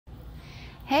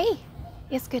Hey,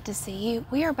 it's good to see you.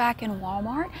 We are back in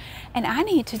Walmart, and I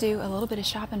need to do a little bit of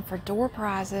shopping for door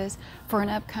prizes for an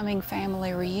upcoming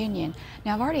family reunion.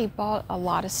 Now, I've already bought a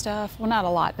lot of stuff. Well, not a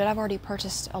lot, but I've already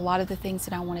purchased a lot of the things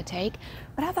that I want to take.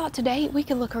 But I thought today we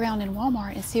could look around in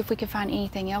Walmart and see if we could find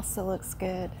anything else that looks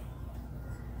good.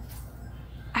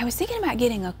 I was thinking about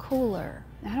getting a cooler.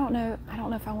 I don't know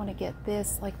if I want to get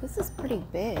this. Like, this is pretty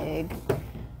big.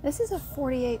 This is a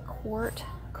 48 quart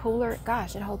cooler.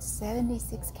 Gosh, it holds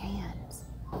 76 cans.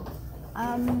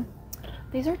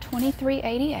 These are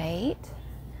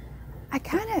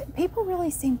 $23.88. People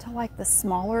really seem to like the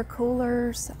smaller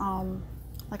coolers,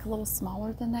 like a little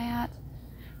smaller than that.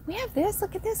 We have this,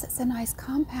 look at this, it's a nice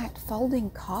compact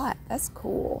folding cot. That's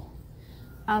cool.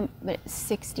 But it's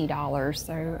 $60,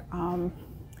 so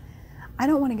I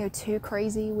don't want to go too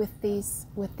crazy with these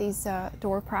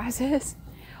door prizes.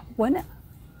 One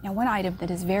item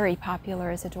that is very popular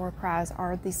as a door prize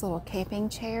are these little camping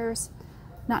chairs.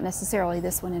 Not necessarily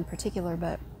this one in particular,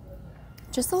 but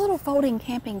just the little folding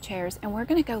camping chairs. And we're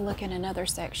going to go look in another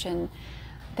section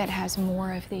that has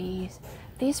more of these.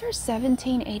 These are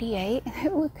 $17.88.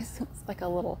 It looks like a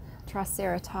little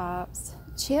Triceratops.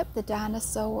 Chip the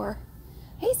dinosaur.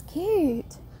 He's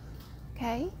cute.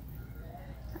 Okay.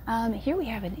 Here we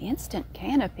have an instant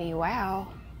canopy. Wow.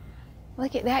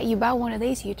 Look at that. You buy one of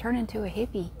these, you turn into a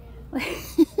hippie.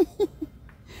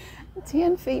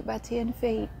 10 feet by 10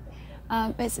 feet.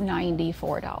 It's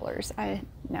 $94.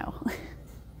 No.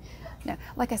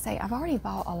 Like I say, I've already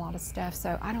bought a lot of stuff,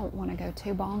 so I don't want to go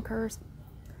too bonkers.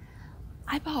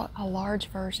 I bought a large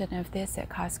version of this at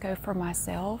Costco for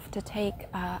myself to take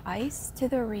ice to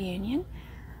the reunion.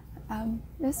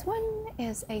 This one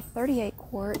is a 38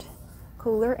 quart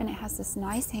cooler, and it has this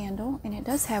nice handle, and it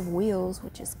does have wheels,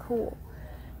 which is cool.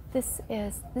 This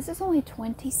is only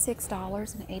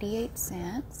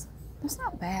 $26.88. That's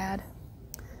not bad,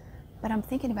 but I'm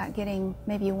thinking about getting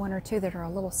maybe one or two that are a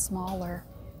little smaller.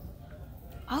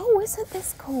 Oh, isn't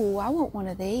this cool? I want one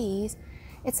of these.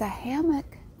 It's a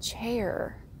hammock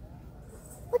chair.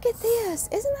 Look at this.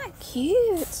 Isn't that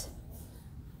cute?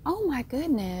 Oh my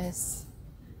goodness.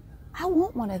 I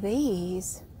want one of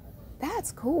these.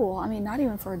 That's cool. I mean, not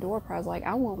even for a door prize. Like,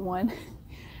 I want one.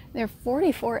 They're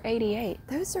 $44.88.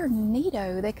 Those are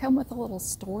neato. They come with a little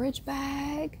storage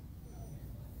bag.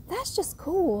 That's just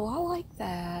cool. I like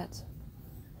that.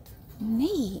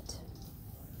 Neat.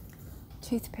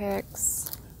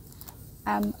 Toothpicks.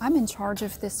 I'm in charge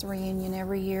of this reunion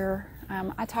every year.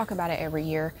 I talk about it every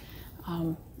year,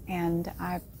 and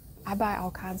I buy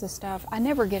all kinds of stuff. I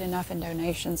never get enough in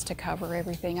donations to cover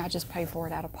everything. I just pay for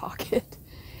it out of pocket.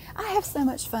 I have so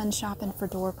much fun shopping for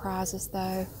door prizes,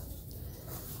 though.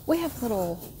 We have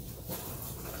little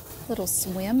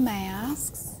swim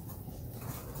masks.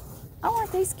 Oh,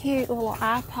 aren't these cute? Little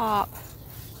eye pop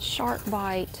shark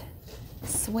bite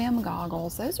swim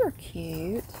goggles. Those are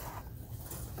cute.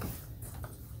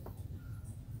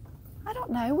 I don't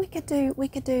know. We could do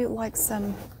like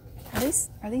some.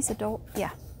 Are these adult?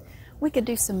 Yeah. We could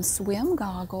do some swim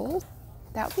goggles.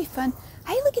 That would be fun.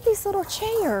 Hey, look at these little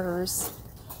chairs.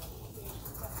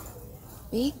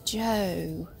 Big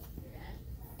Joe.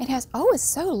 It has, oh, it's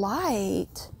so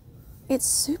light. It's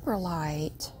super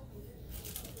light.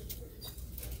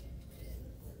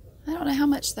 I don't know how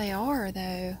much they are,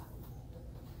 though.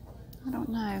 I don't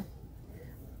know.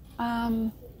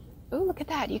 Oh, look at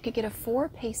that. You could get a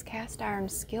 4-piece cast iron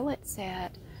skillet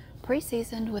set,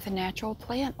 pre-seasoned with a natural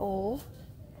plant oil.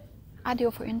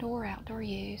 Ideal for indoor or outdoor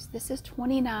use. This is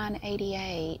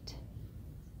 $29.88.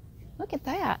 Look at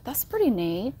that. That's pretty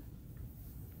neat.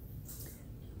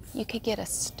 You could get a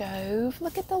stove.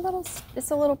 Look at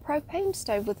it's a little propane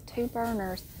stove with 2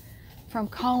 burners from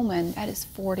Coleman. That is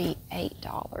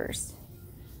 $48.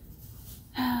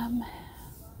 I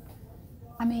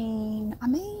mean, I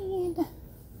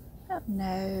don't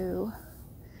know.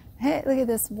 Hey, look at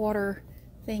this water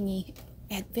thingy.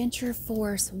 Adventure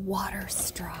Force Water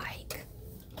Strike.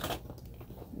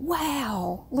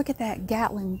 Wow, look at that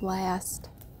Gatling blast.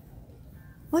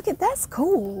 That's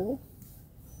cool.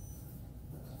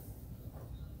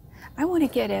 I want to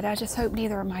get it. I just hope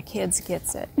neither of my kids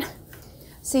gets it.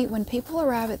 See, when people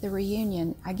arrive at the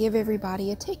reunion, I give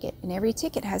everybody a ticket, and every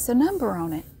ticket has a number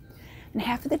on it. And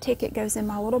half of the ticket goes in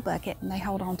my little bucket, and they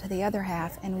hold on to the other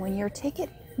half. And when your ticket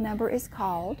number is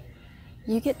called,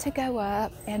 you get to go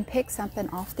up and pick something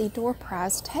off the door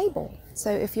prize table. So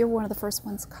if you're one of the first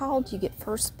ones called, you get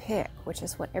first pick, which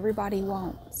is what everybody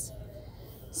wants.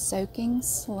 Soaking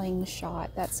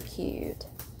slingshot. That's cute.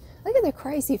 Look at the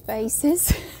crazy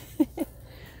faces.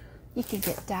 You can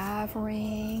get dive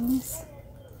rings.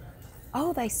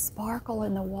 Oh, they sparkle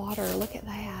in the water. Look at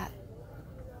that.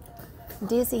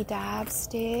 Dizzy dive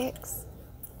sticks.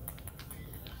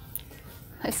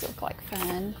 Those look like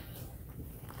fun.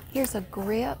 Here's a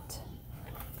gripped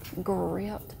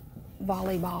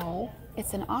volleyball.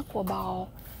 It's an aqua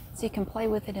ball, so you can play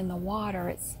with it in the water.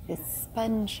 It's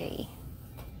spongy.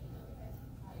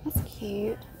 That's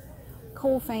cute.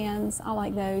 Cool fans, I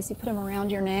like those. You put them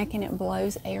around your neck and it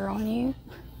blows air on you.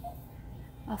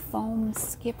 A foam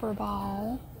skipper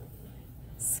ball.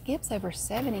 Skips over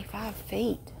 75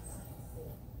 feet.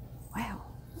 Wow,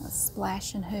 a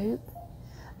splash and hoop.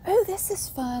 Oh, this is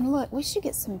fun. Look, we should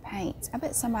get some paints. I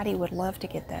bet somebody would love to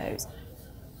get those.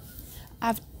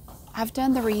 I've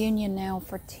done the reunion now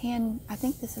for 10, I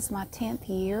think this is my 10th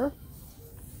year.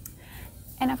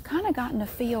 And I've kind of gotten a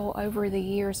feel over the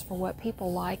years for what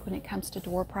people like when it comes to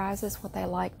door prizes, what they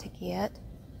like to get,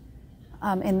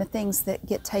 and the things that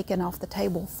get taken off the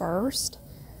table first.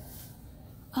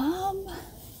 Oh,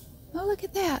 look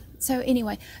at that. So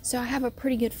anyway, so I have a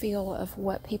pretty good feel of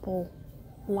what people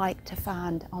like to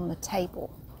find on the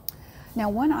table. Now,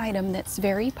 one item that's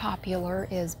very popular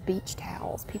is beach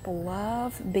towels. People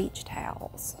love beach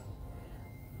towels.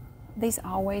 These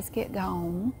always get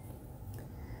gone.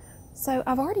 So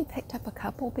I've already picked up a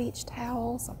couple beach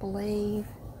towels, I believe.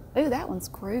 Ooh, that one's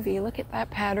groovy. Look at that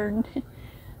pattern.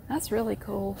 That's really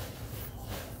cool.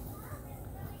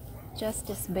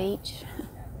 Justice Beach.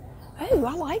 Oh,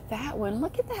 I like that one.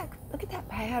 Look at that. Look at that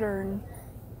pattern.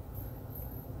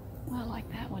 Well, I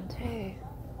like that one too.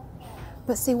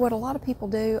 But see, what a lot of people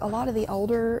do, a lot of the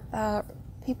older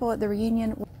people at the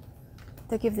reunion,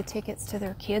 they'll give the tickets to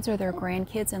their kids or their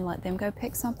grandkids and let them go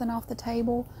pick something off the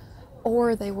table,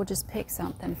 or they will just pick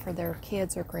something for their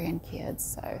kids or grandkids.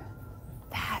 So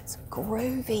that's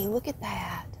groovy. Look at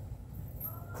that.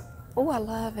 Oh, I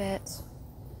love it.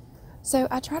 So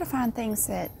I try to find things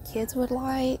that kids would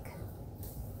like,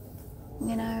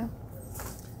 you know.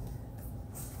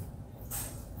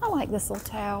 I like this little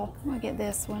towel. I'm gonna get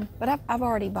this one, but I've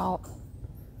already bought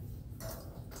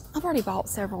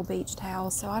several beach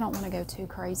towels, so I don't want to go too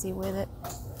crazy with it.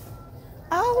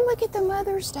 Oh, look at the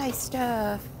Mother's Day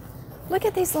stuff. Look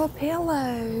at these little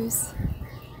pillows.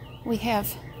 We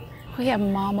have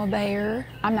Mama Bear.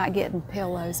 I'm not getting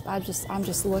pillows, but I'm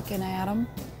just looking at them.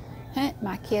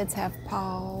 My kids have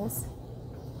paws.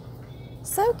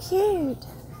 So cute.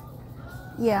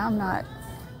 Yeah, I'm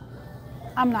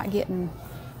not getting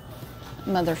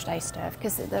Mother's Day stuff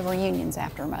because the reunion's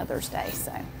after Mother's Day.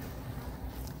 So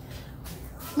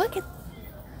look at,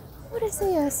 what is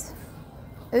this?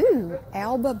 Ooh,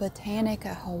 Alba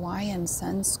Botanica Hawaiian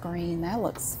sunscreen. That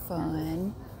looks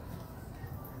fun.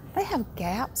 They have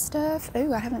Gap stuff.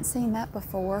 Ooh, I haven't seen that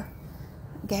before.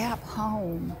 Gap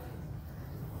Home.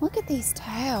 Look at these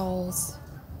towels.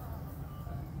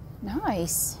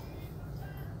 Nice.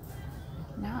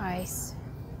 Nice.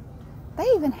 They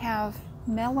even have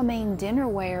melamine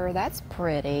dinnerware. That's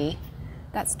pretty.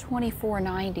 That's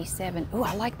 $24.97. Ooh,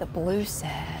 I like the blue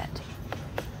set.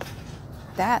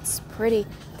 That's pretty.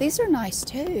 These are nice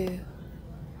too.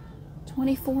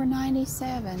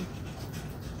 $24.97.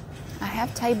 I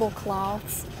have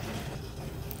tablecloths.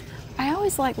 I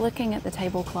always like looking at the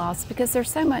tablecloths because they're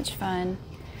so much fun.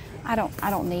 I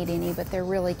don't need any, but they're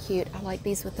really cute. I like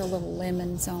these with the little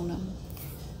lemons on them.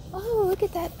 Oh, look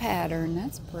at that pattern.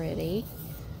 That's pretty.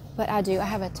 But I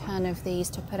have a ton of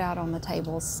these to put out on the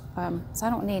tables, so I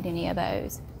don't need any of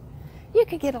those. You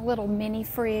could get a little mini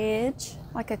fridge,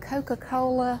 like a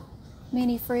Coca-Cola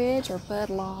mini fridge or Bud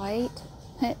Light,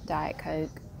 Diet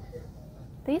Coke.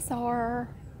 These are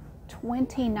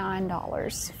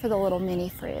 $29 for the little mini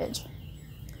fridge.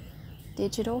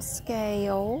 Digital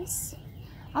scales.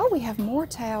 Oh, we have more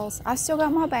towels. I still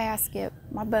got my basket,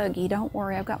 my buggy. Don't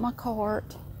worry, I've got my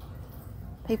cart.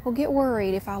 People get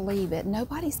worried if I leave it.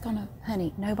 Nobody's gonna,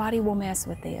 honey, nobody will mess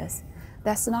with this.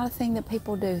 That's not a thing that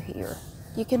people do here.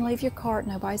 You can leave your cart,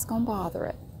 nobody's gonna bother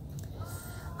it.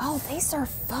 Oh, these are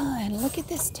fun. Look at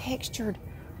this textured.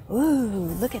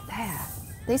 Ooh, look at that.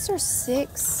 These are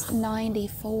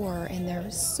 $6.94 and they're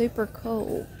super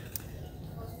cool.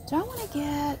 Do I wanna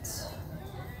get,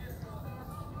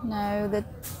 no,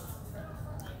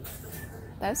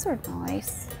 those are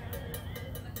nice.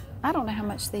 I don't know how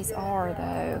much these are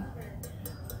though.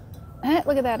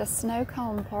 Look at that, a snow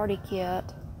cone party kit.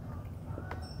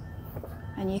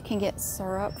 And you can get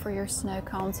syrup for your snow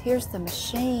cones. Here's the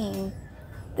machine.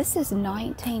 This is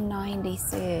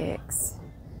 $19.96.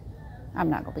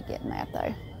 I'm not gonna be getting that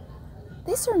though.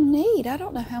 These are neat. I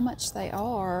don't know how much they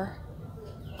are.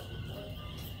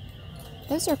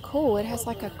 Those are cool. It has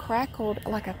like a crackled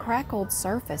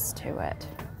surface to it.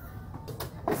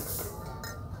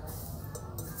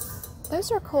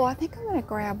 Those are cool. I think I'm going to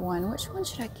grab one. Which one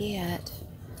should I get?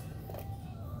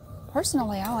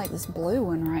 Personally, I like this blue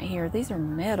one right here. These are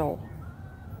metal.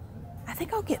 I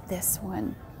think I'll get this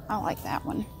one. I like that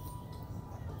one.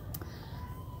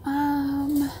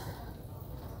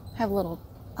 Have little,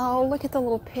 oh, look at the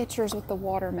little pictures with the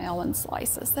watermelon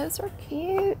slices. Those are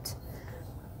cute.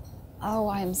 Oh,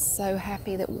 I am so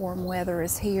happy that warm weather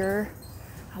is here.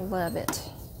 I love it.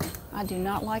 I do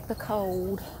not like the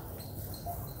cold.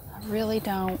 I really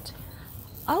don't.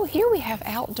 Oh, here we have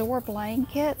outdoor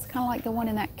blankets, kind of like the one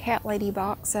in that cat lady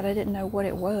box that I didn't know what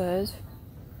it was.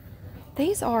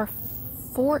 These are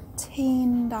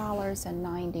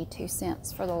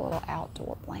 $14.92 for the little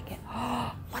outdoor blanket.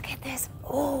 Oh, look at this.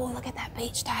 Oh, look at that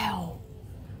beach towel.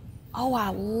 Oh, I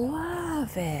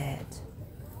love it.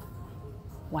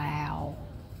 Wow.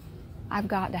 I've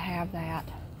got to have that.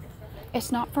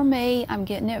 It's not for me. I'm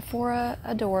getting it for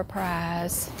a door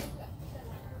prize.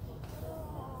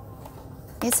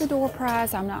 It's a door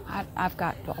prize. I've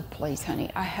got, oh please honey,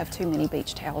 I have too many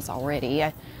beach towels already.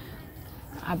 I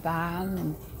buy them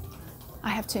and I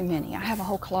have too many. I have a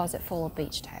whole closet full of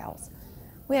beach towels.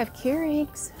 We have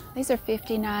Keurigs. These are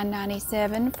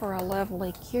 $59.97 for a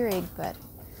lovely Keurig, but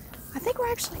I think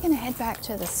we're actually going to head back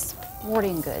to the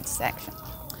sporting goods section.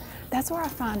 That's where I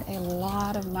find a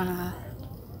lot of my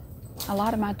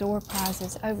door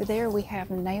prizes. Over there we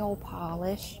have nail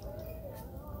polish.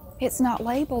 It's not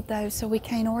labeled though, so we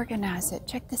can't organize it.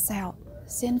 Check this out.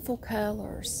 Sinful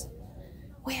Colors.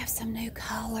 We have some new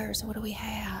colors. What do we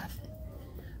have?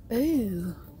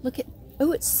 Ooh, look at,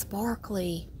 ooh, it's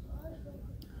sparkly.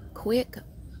 Quick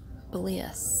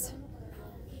Bliss.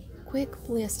 Quick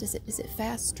Bliss, is it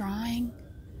fast drying?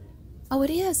 Oh,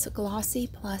 it is glossy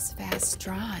plus fast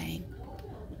drying.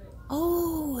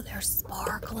 Oh, they're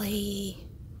sparkly.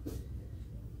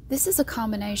 This is a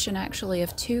combination actually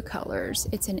of two colors.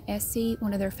 It's an Essie,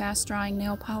 one of their fast drying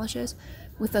nail polishes,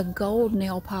 with a gold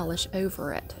nail polish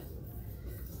over it.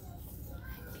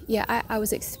 Yeah, I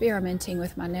was experimenting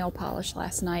with my nail polish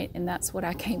last night, and that's what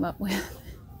I came up with.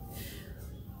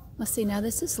 Let's see, now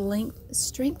this is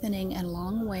strengthening and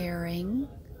long wearing.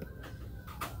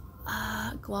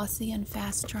 Glossy and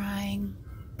fast drying.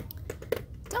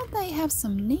 Don't they have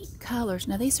some neat colors?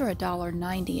 Now these are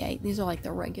 $1.98. These are like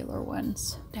the regular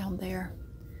ones down there.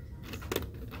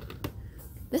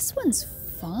 This one's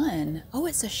fun. Oh,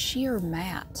 it's a sheer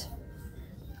matte.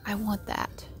 I want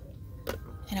that.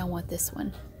 And I want this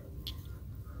one.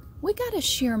 We got a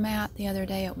sheer matte the other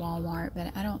day at Walmart,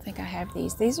 but I don't think I have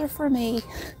these. These are for me.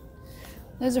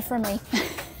 Those are for me.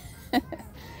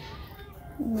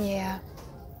 Yeah.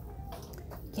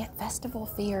 Get Festival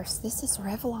Fierce. This is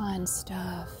Revlon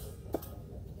stuff.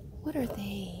 What are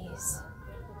these?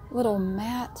 Little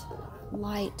matte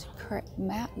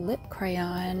matte lip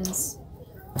crayons.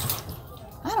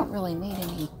 I don't really need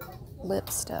any lip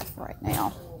stuff right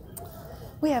now.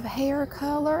 We have hair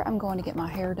color. I'm going to get my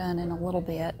hair done in a little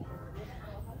bit.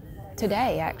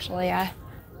 Today, actually.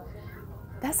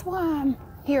 That's why I'm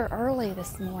here early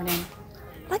this morning.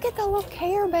 Look at the little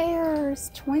Care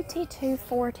Bears.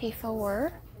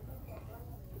 $22.44.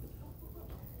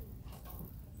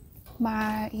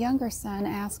 My younger son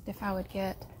asked if I would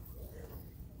get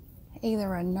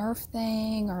either a Nerf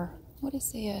thing or, what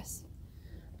is this?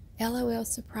 LOL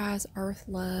Surprise Earth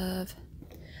Love.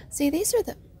 See, these are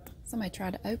the, somebody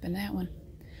tried to open that one.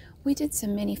 We did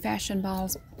some mini fashion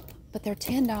balls, but they're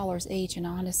 $10 each, and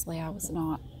honestly, I was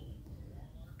not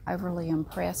overly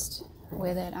impressed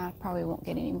with it. I probably won't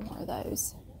get any more of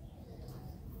those.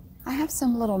 I have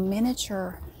some little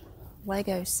miniature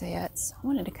Lego sets. I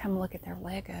wanted to come look at their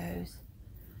Legos.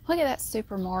 Look at that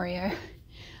Super Mario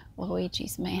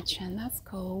Luigi's Mansion. That's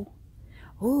cool.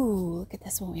 Ooh, look at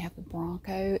this one. We have the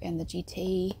Bronco and the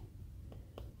GT.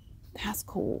 That's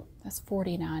cool. That's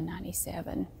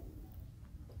 $49.97.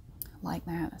 Like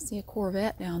that. I see a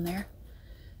Corvette down there.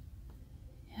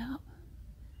 Yep.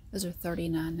 Those are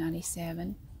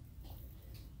 $39.97.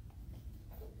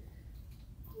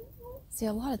 See,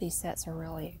 a lot of these sets are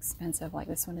really expensive. Like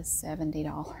this one is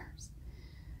 $70.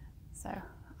 So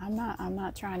I'm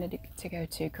not trying to go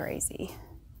too crazy.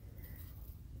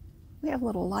 We have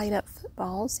little light up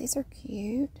footballs. These are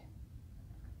cute.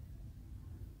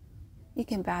 You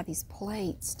can buy these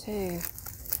plates too.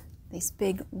 These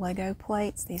big Lego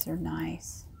plates. These are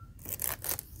nice.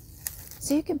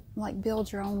 So you can like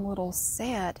build your own little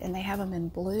set, and they have them in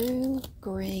blue,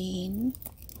 green,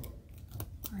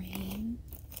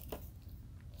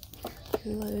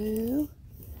 blue,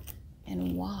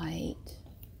 and white. Do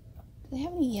they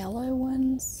have any yellow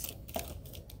ones?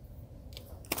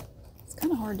 It's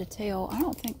kind of hard to tell. I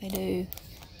don't think they do.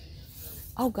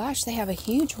 Oh gosh, they have a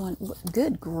huge one.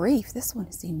 Good grief, this one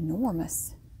is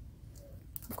enormous.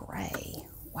 Gray.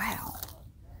 Wow.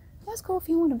 That's cool if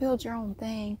you want to build your own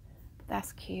thing.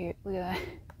 That's cute. Look at that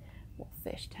little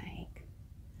fish tank.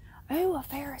 Oh, a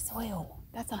Ferris wheel.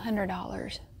 That's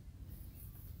 $100.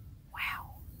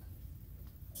 Wow.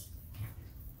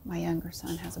 My younger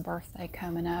son has a birthday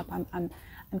coming up. I'm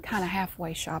kind of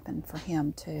halfway shopping for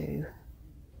him too.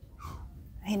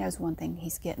 He knows one thing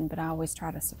he's getting, but I always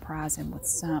try to surprise him with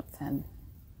something.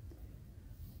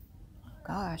 Oh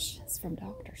gosh, it's from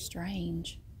Doctor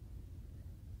Strange.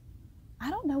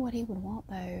 I don't know what he would want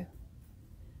though.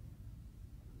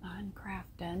 Minecraft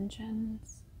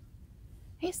Dungeons.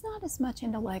 He's not as much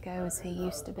into Lego as he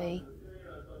used to be.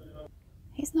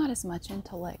 He's not as much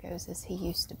into Legos as he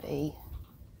used to be.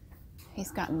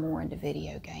 He's gotten more into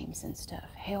video games and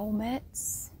stuff.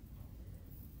 Helmets.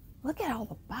 Look at all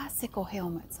the bicycle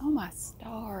helmets. Oh my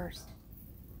stars.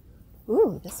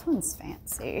 Ooh, this one's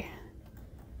fancy.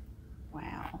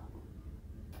 Wow.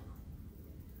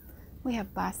 We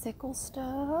have bicycle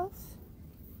stuff.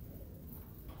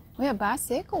 We have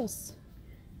bicycles.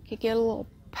 Could get a little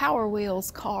Power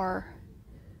Wheels car.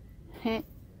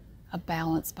 A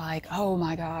balance bike. Oh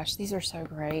my gosh, these are so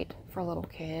great for little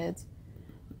kids.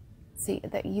 See,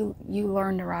 that you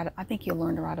learn to ride, I think you'll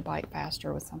learn to ride a bike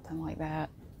faster with something like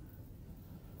that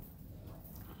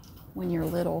when you're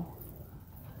little.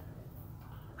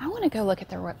 I want to go look at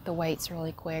the weights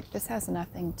really quick. This has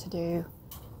nothing to do.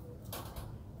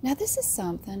 Now this is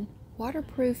something.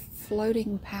 Waterproof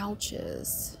floating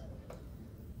pouches.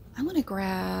 I'm going to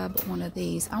grab one of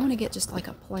these. I want to get just like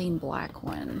a plain black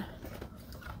one.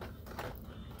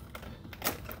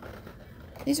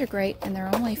 These are great and they're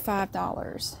only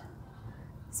 $5.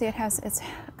 See, it's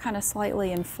kind of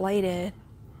slightly inflated.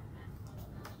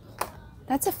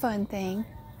 That's a fun thing.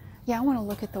 Yeah, I want to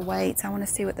look at the weights. I want to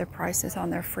see what their prices on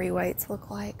their free weights look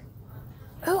like.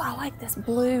 Oh, I like this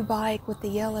blue bike with the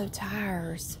yellow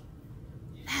tires.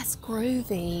 That's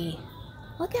groovy.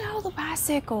 Look at all the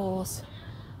bicycles.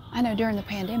 I know during the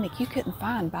pandemic you couldn't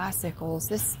find bicycles.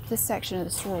 This section of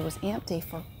the store was empty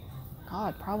for,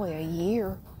 God, probably a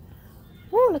year.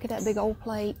 Woo, look at that big old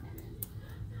plate.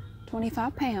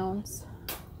 25 pounds.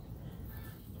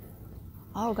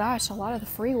 Oh gosh, a lot of the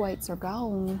free weights are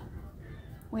gone.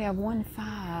 We have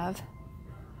 1.5.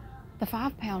 The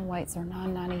 5-pound weights are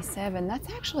 $9.97.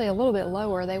 That's actually a little bit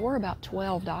lower. They were about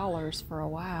 $12 for a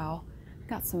while.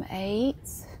 Got some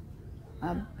 8s,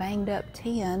 a banged up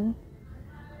 10,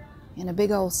 and a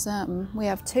big old something. We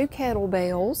have 2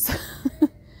 kettlebells.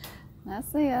 That's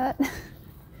it.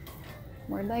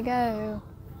 Where'd they go?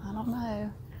 I don't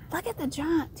know. Look at the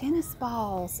giant tennis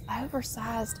balls.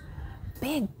 Oversized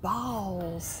big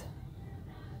balls.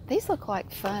 These look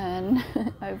like fun.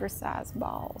 Oversized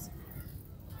balls.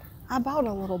 I bought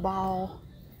a little ball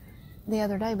the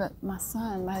other day, but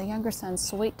my younger son,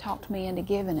 sweet talked me into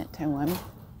giving it to him.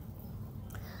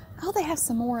 Oh, they have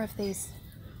some more of these.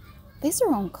 These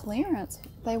are on clearance.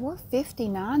 They were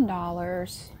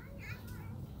 $59.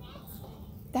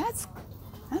 That's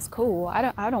cool.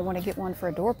 I don't want to get one for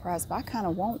a door prize, but I kind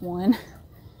of want one.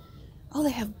 Oh,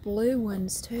 they have blue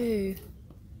ones too.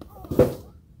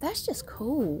 That's just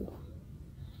cool.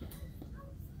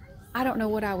 I don't know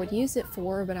what I would use it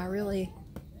for, but I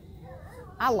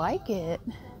like it.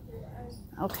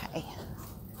 Okay,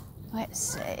 let's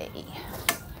see.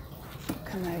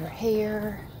 Come over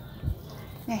here.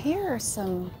 Now here's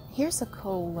a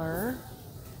cooler.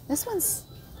 This one's,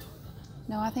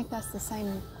 no, I think that's the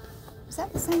same. Is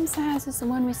that the same size as the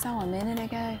one we saw a minute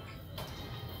ago?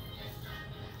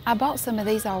 I bought some of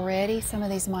these already, some of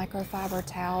these microfiber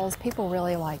towels. People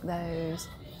really like those.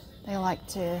 They like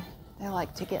to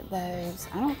get those.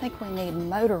 I don't think we need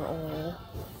motor oil.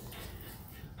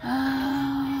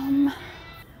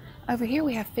 Over here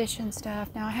we have fishing stuff.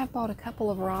 Now I have bought a couple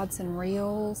of rods and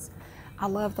reels. I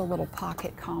love the little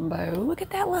pocket combo. Look at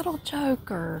that little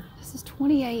joker. This is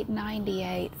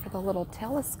 $28.98 for the little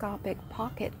telescopic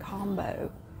pocket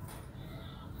combo.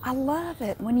 I love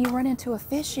it. When you run into a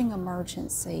fishing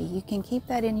emergency, you can keep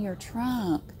that in your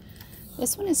trunk.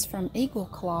 This one is from Eagle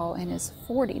Claw and is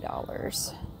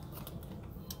 $40.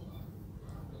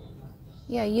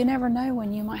 Yeah, you never know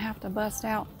when you might have to bust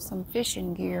out some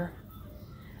fishing gear.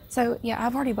 So yeah,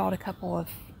 I've already bought a couple of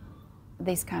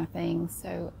these kind of things,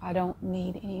 so I don't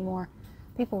need any more.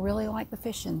 People really like the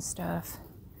fishing stuff.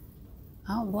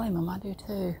 I don't blame them, I do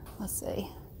too. Let's see.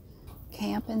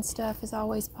 Camping stuff is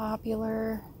always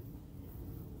popular.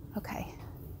 Okay,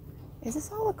 is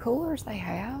this all the coolers they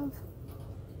have?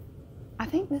 I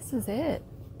think this is it.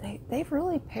 They've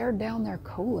really pared down their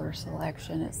cooler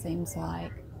selection, it seems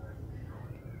like.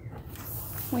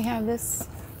 We have this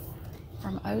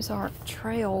from Ozark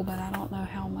Trail, but I don't know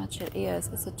how much it is.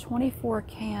 It's a 24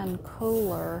 can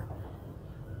cooler.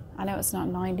 I know it's not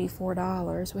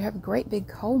 $94. We have a great big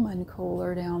Coleman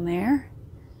cooler down there.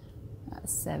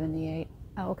 That's $78.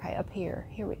 Oh, okay, up here.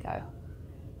 Here we go.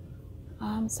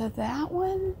 So that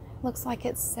one looks like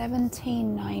it's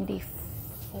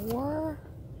 $17.94.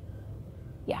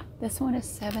 Yeah, this one is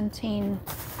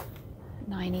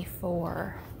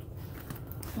 $17.94.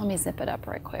 Let me zip it up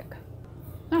right quick.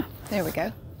 Ah, there we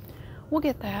go. We'll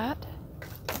get that.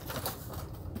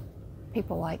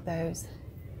 People like those.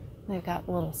 They've got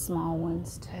little small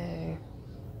ones too.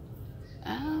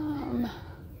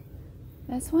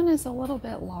 This one is a little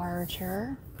bit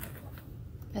larger.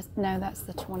 No, that's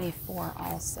the 24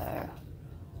 also.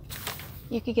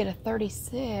 You could get a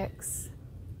 36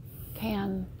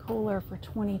 can cooler for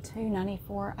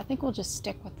 $22.94. I think we'll just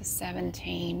stick with the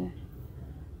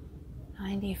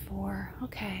 $17.94.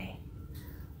 Okay.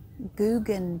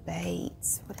 Guggen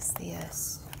baits. What is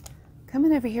this?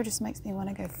 Coming over here just makes me want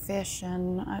to go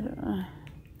fishing.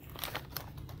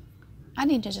 I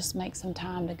need to just make some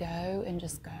time to go and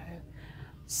just go.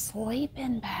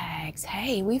 Sleeping bags.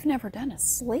 Hey, we've never done a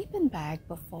sleeping bag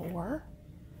before.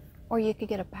 Or you could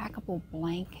get a packable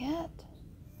blanket.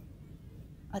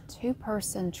 A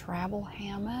 2-person travel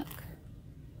hammock.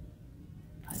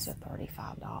 Those are $35.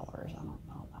 I don't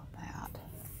know about that.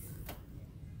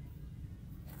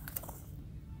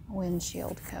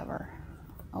 Windshield cover.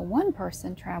 A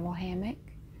 1-person travel hammock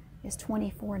is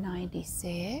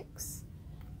 $24.96.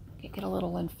 You could get a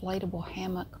little inflatable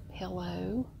hammock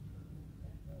pillow.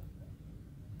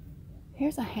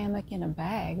 Here's a hammock in a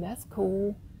bag. That's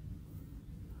cool.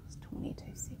 It's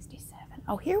 $22.67.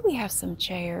 Oh, here we have some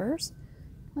chairs.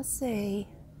 Let's see.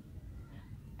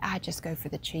 I just go for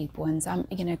the cheap ones.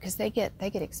 Because they get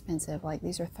expensive. Like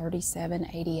these are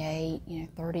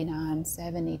 $37.88.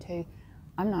 $39.72.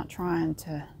 I'm not trying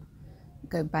to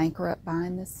go bankrupt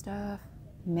buying this stuff.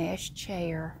 Mesh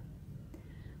chair.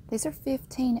 These are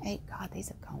 $15.8. God, these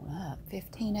have gone up.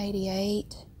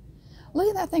 $15.88. Look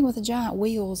at that thing with the giant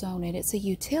wheels on it. It's a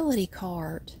utility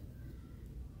cart.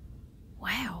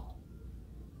 Wow.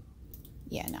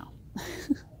 Yeah, no.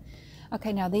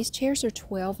 Okay, now these chairs are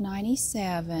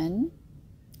 $12.97. I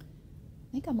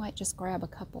think I might just grab a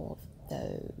couple of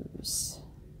those.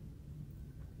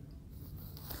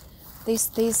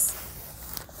 These,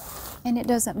 and it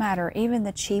doesn't matter. Even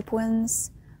the cheap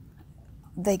ones,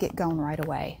 they get gone right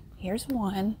away. Here's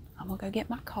one. I'm gonna go get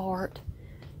my cart.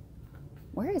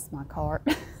 Where is my cart?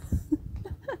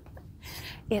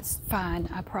 It's fine,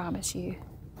 I promise you.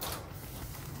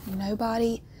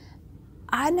 Nobody,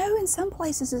 I know in some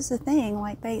places it's a thing,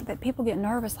 like that people get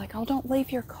nervous, like, oh, don't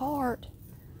leave your cart.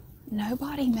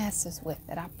 Nobody messes with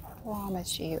it, I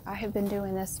promise you. I have been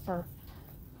doing this for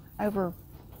over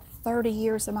 30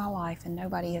 years of my life and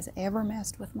nobody has ever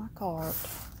messed with my cart.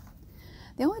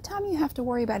 The only time you have to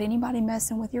worry about anybody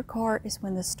messing with your cart is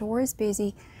when the store is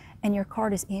busy and your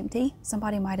cart is empty.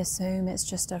 Somebody might assume it's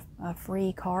just a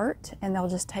free cart and they'll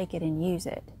just take it and use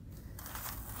it.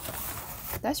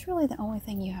 That's really the only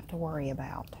thing you have to worry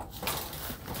about.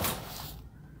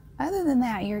 Other than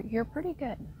that, you're pretty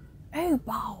good. Oh,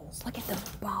 balls. Look at the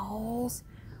balls.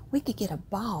 We could get a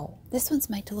ball. This one's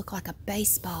made to look like a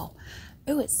baseball.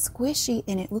 Oh, it's squishy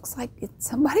and it looks like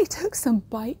somebody took some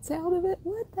bites out of it.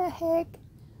 What the heck?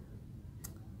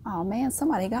 Oh man,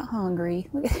 somebody got hungry.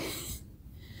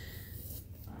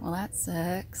 Well, that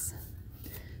sucks.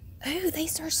 Oh,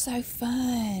 these are so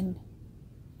fun.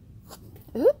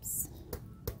 Oops.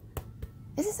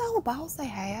 Is this all the balls they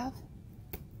have?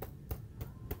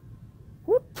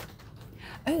 Whoop.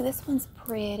 Oh, this one's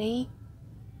pretty.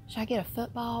 Should I get a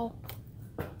football?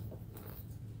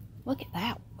 Look at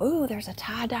that. Oh, there's a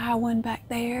tie-dye one back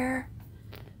there.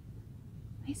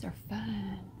 These are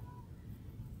fun.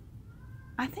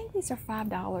 I think these are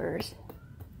 $5.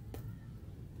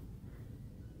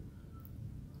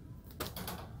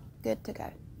 Good to go.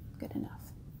 Good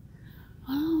enough.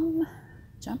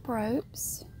 Jump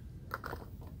ropes.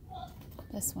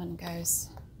 This one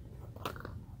goes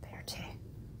there too.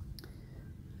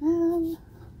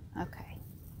 Okay.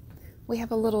 We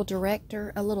have a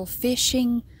little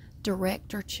fishing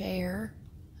director chair.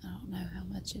 I don't know how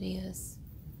much it is.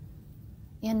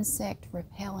 Insect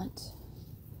repellent.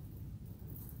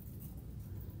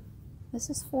 This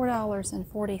is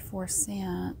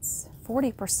 $4.44.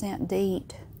 40%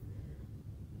 DEET.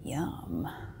 Yum.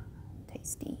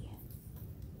 Tasty.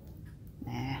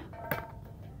 Nah.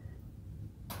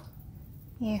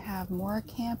 You have more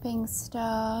camping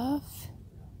stuff.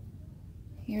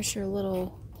 Here's your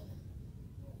little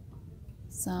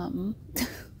something.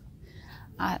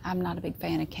 I'm not a big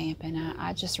fan of camping.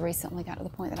 I just recently got to the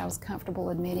point that I was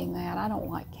comfortable admitting that. I don't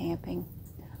like camping.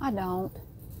 I don't.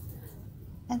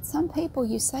 And some people,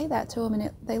 you say that to them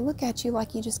and they look at you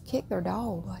like you just kicked their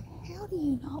dog. Like, how do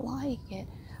you not like it?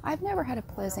 I've never had a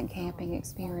pleasant camping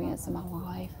experience in my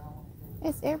life.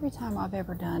 It's every time I've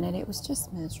ever done it, it was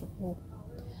just miserable.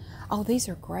 Oh, these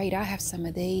are great. I have some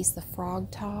of these, the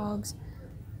frog togs.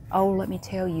 Oh, let me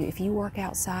tell you, if you work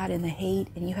outside in the heat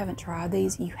and you haven't tried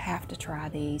these, you have to try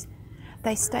these.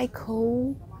 They stay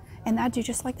cool, and I do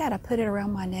just like that. I put it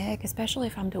around my neck, especially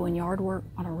if I'm doing yard work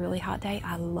on a really hot day.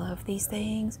 I love these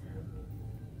things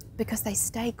because they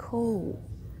stay cool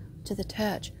to the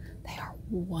touch. They are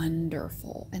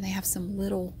wonderful, and they have some of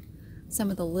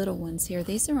the little ones here.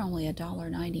 These are only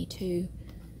 $1.92.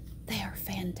 They are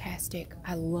fantastic.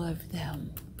 I love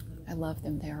them. I love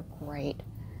them. They're great.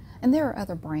 And there are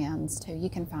other brands too. You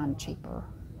can find cheaper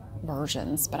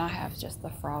versions, but I have just the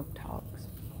frog togs.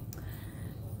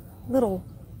 Little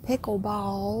pickle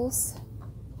balls.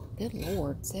 Good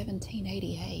Lord,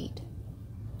 $17.88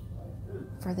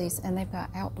 for these. And they've got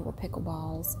outdoor pickle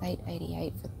balls,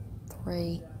 $8.88 for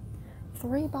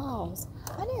three balls.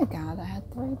 I knew a guy that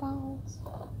had 3 balls.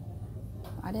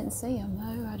 I didn't see him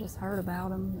though. I just heard about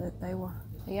them that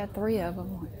he had 3 of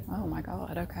them. Oh my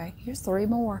God, okay. Here's 3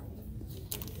 more.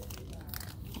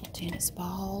 Tennis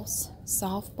balls,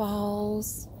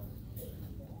 softballs,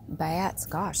 bats.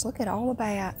 Gosh, look at all the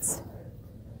bats.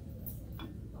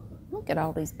 Look at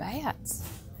all these bats.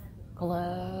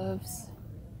 Gloves,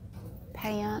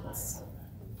 pants.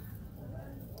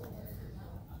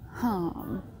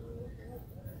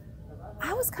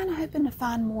 I was kind of hoping to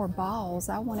find more balls.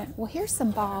 Well, here's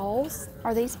some balls.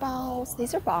 Are these balls?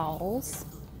 These are balls.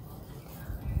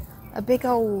 A big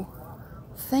old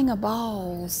thing of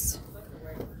balls.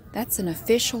 That's an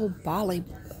official volleyball.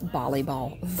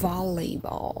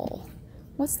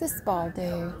 What's this ball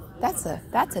do? That's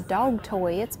a dog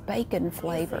toy. It's bacon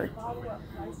flavored.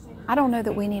 I don't know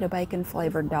that we need a bacon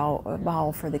flavored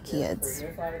ball for the kids.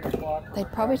 They'd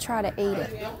probably try to eat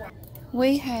it.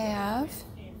 We have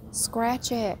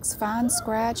Scratch X, fine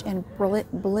scratch and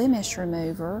blemish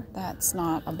remover. That's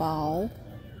not a ball.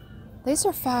 These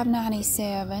are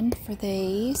 $5.97 for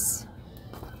these.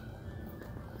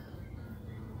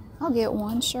 I'll get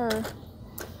one, sure.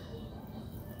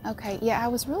 Okay, yeah, I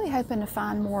was really hoping to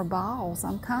find more balls.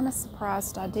 I'm kind of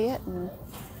surprised I didn't.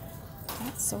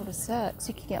 That sort of sucks.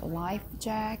 You can get life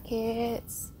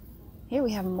jackets. Here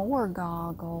we have more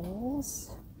goggles.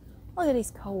 Look at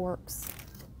these corks.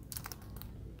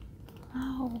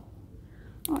 Oh,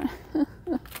 I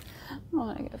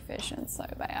want to go fishing so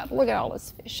bad. Look at all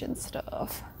this fishing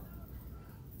stuff.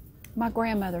 My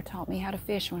grandmother taught me how to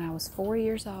fish when I was 4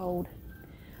 years old.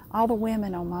 All the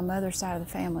women on my mother's side of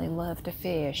the family love to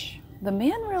fish. The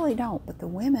men really don't, but the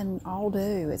women all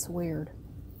do. It's weird.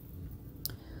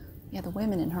 Yeah, the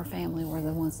women in her family were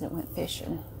the ones that went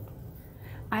fishing.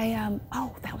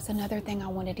 Oh, that was another thing I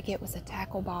wanted to get was a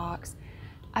tackle box.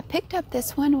 I picked up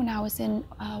this one when I was in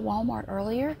Walmart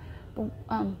earlier,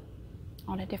 on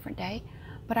a different day,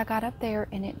 but I got up there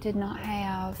and it did not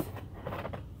have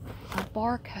a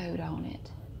barcode on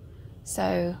it.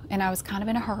 So, and I was kind of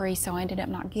in a hurry, so I ended up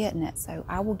not getting it. So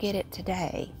I will get it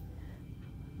today.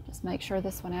 Just make sure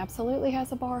this one absolutely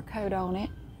has a barcode on it.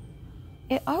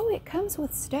 It comes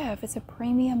with stuff. It's a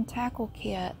premium tackle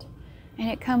kit, and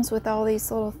it comes with all these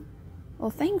little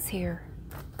things here.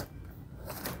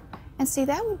 And see,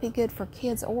 that would be good for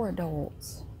kids or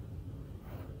adults.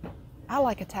 I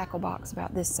like a tackle box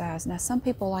about this size. Now, some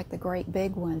people like the great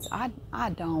big ones. I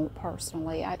don't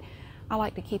personally. I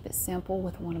like to keep it simple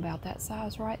with one about that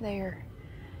size right there.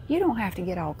 You don't have to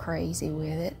get all crazy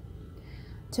with it.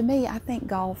 To me, I think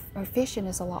golf or fishing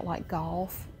is a lot like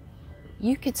golf.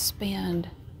 You could spend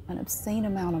an obscene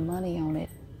amount of money on it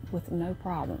with no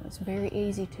problem. It's very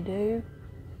easy to do,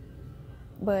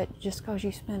 but just because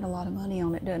you spend a lot of money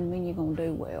on it doesn't mean you're going to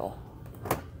do well.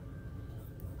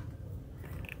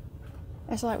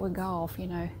 It's like with golf, you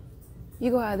know. You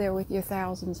go out there with your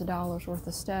thousands of dollars worth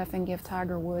of stuff and give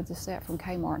Tiger Woods a set from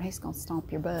Kmart and he's going to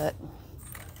stomp your butt.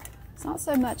 It's not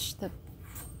so much the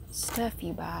stuff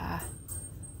you buy.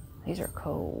 These are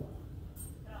cool.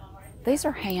 These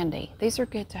are handy. These are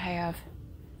good to have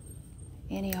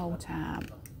any old time.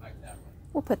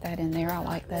 We'll put that in there. I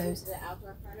like those.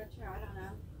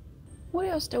 What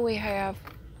else do we have?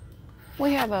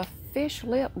 We have a fish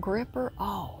lip gripper.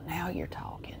 Oh, now you're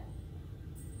talking.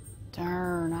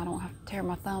 Darn, I don't have to tear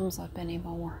my thumbs up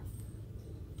anymore.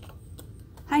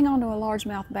 Hang on to a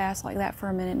largemouth bass like that for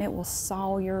a minute and it will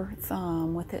saw your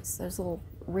thumb with those little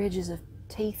ridges of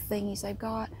teeth thingies they've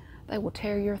got. They will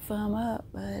tear your thumb up,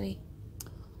 buddy.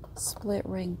 split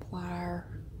ring plier.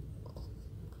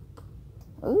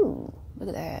 Ooh, look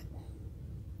at that.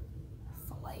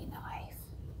 Fillet knife.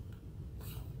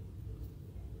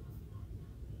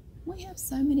 We have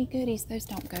so many goodies. Those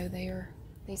don't go there.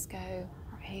 These go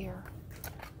right here.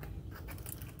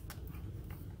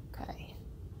 Okay.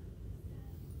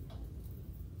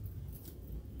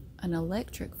 An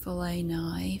electric fillet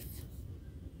knife.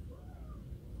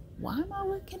 Why am I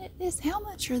looking at this? How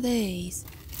much are these?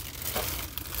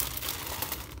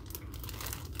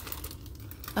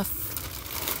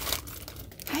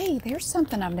 Hey, there's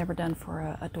something I've never done for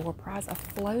a door prize. A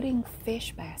floating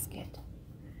fish basket.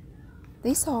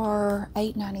 These are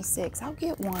 $8.96. I'll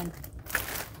get one.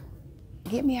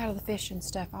 Get me out of the fishing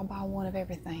stuff. I'll buy one of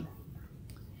everything.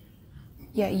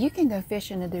 Yeah, you can go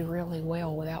fishing and do really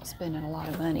well without spending a lot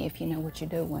of money if you know what you're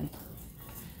doing.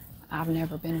 I've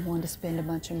never been one to spend a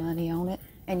bunch of money on it,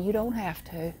 and you don't have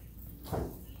to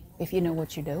if you know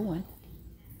what you're doing.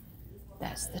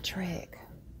 That's the trick.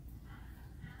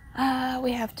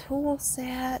 We have tool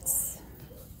sets.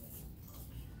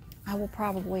 I will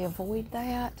probably avoid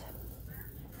that.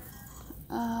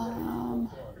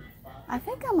 I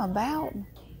think I'm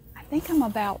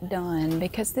about done,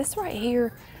 because this right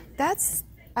here, that's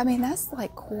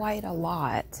like quite a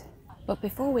lot. But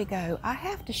before we go, I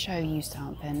have to show you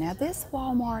something. Now this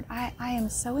Walmart, I am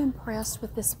so impressed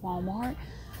with this Walmart.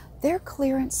 Their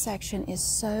clearance section is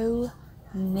so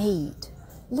neat.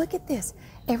 Look at this.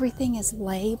 Everything is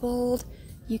labeled.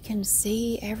 You can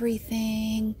see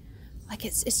everything. Like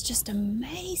it's just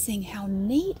amazing how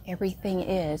neat everything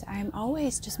is. I'm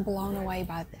always just blown away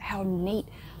by how neat.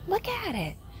 Look at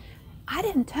it. I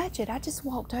didn't touch it. I just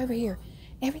walked over here.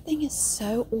 Everything is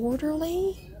so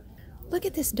orderly. Look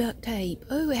at this duct tape.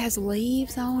 Oh, it has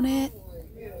leaves on it.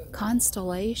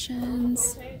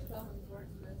 Constellations.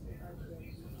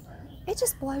 It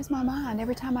just blows my mind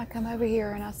every time I come over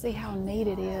here and I see how neat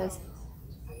it is.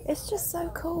 It's just so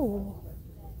cool.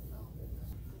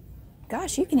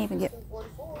 Gosh, you can even get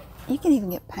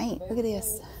paint. Look at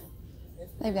this.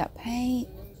 They've got paint.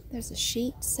 There's a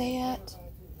sheet set.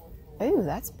 Ooh,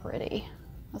 that's pretty.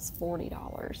 That's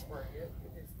 $40.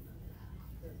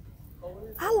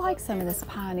 I like some of this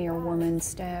Pioneer Woman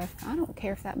stuff. I don't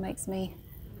care if that makes me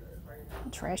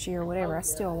trashy or whatever. I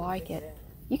still like it.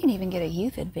 You can even get a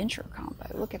youth adventure combo.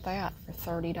 Look at that for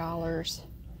 $30. A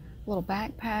little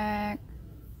backpack,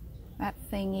 that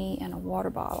thingy, and a water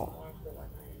bottle.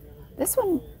 This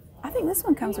one, I think this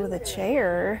one comes with a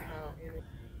chair.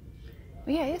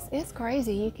 But yeah, it's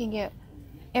crazy. You can get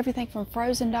everything from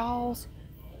frozen dolls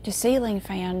to ceiling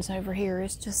fans over here.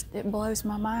 It blows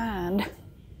my mind.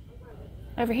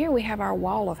 Over here we have our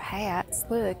wall of hats.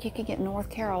 Look, you can get North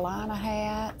Carolina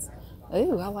hats.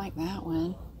 Ooh, I like that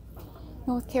one.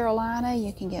 North Carolina,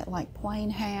 you can get like plain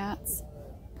hats.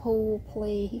 Pool,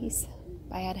 please.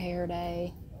 Bad hair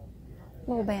day.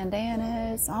 Little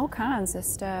bandanas, all kinds of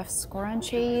stuff.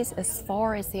 Scrunchies as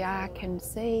far as the eye can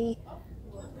see.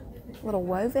 Little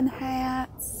woven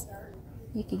hats.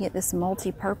 You can get this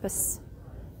multi-purpose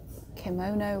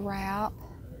kimono wrap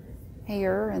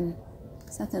here, and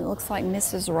something that looks like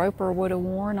Mrs. Roper would have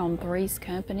worn on Three's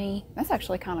Company. That's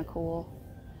actually kind of cool.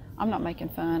 I'm not making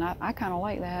fun. I kind of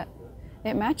like that.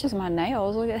 It matches my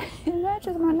nails. Look at it. It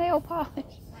matches my nail polish.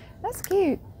 That's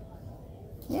cute.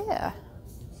 Yeah.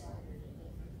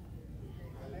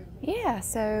 Yeah,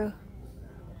 so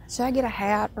should I get a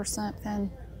hat or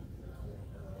something?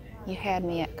 You had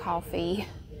me at coffee.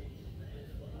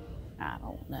 I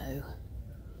don't know.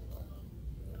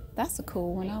 That's a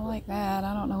cool one. I like that.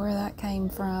 I don't know where that came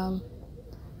from.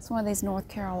 It's one of these North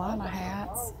Carolina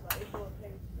hats.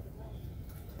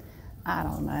 I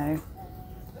don't know.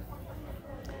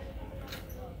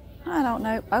 I don't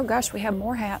know. Oh gosh, we have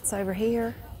more hats over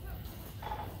here.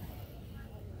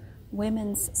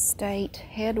 Women's state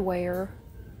headwear.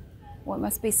 Well, it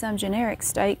must be some generic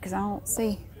state because I don't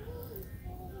see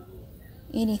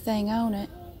anything on it.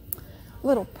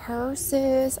 Little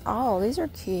purses. Oh, these are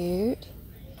cute.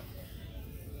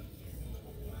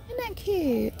 Isn't that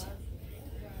cute?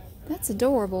 That's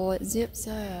adorable. It zips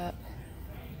up.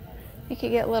 You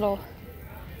could get little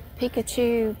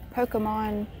Pikachu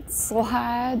Pokemon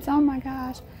slides. Oh my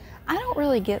gosh. I don't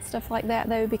really get stuff like that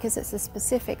though because it's a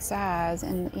specific size,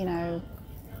 and you know,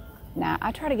 now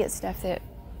I try to get stuff that,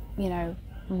 you know,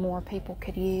 more people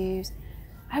could use.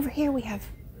 Over here we have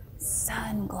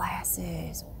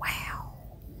sunglasses. Wow.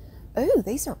 Ooh,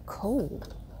 these are cool.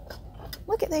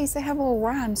 Look at these. They have little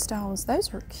rhinestones.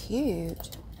 Those are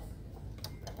cute.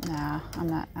 Nah, I'm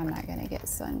not gonna get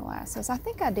sunglasses. I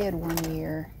think I did one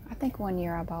year. I think one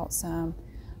year I bought some.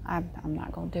 I'm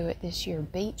not gonna do it this year.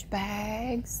 Beach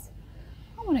bags.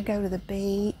 I want to go to the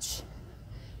beach.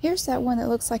 Here's that one that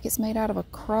looks like it's made out of a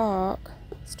crock.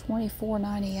 It's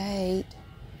 $24.98.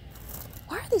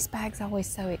 Why are these bags always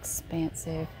so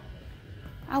expensive?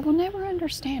 I will never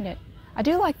understand it. I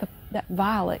do like that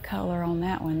violet color on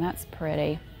that one. That's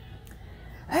pretty.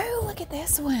 Oh, look at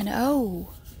this one. Oh,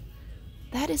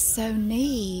 that is so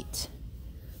neat.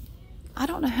 I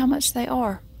don't know how much they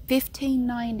are.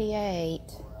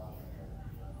 $15.98.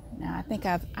 Now I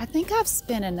think I've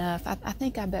spent enough. I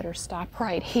think I better stop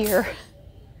right here.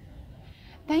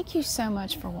 Thank you so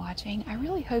much for watching. I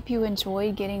really hope you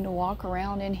enjoyed getting to walk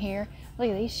around in here. Look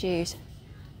at these shoes.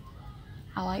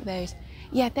 I like those.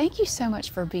 Yeah, thank you so much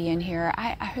for being here.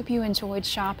 I hope you enjoyed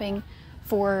shopping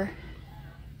for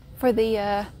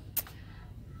the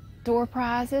door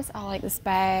prizes. I like this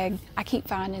bag. I keep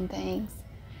finding things.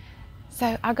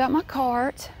 So I've got my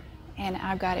cart and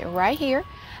I've got it right here,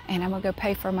 and I'm gonna go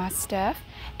pay for my stuff.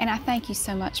 And I thank you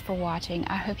so much for watching.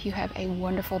 I hope you have a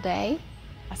wonderful day.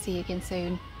 I'll see you again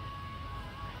soon.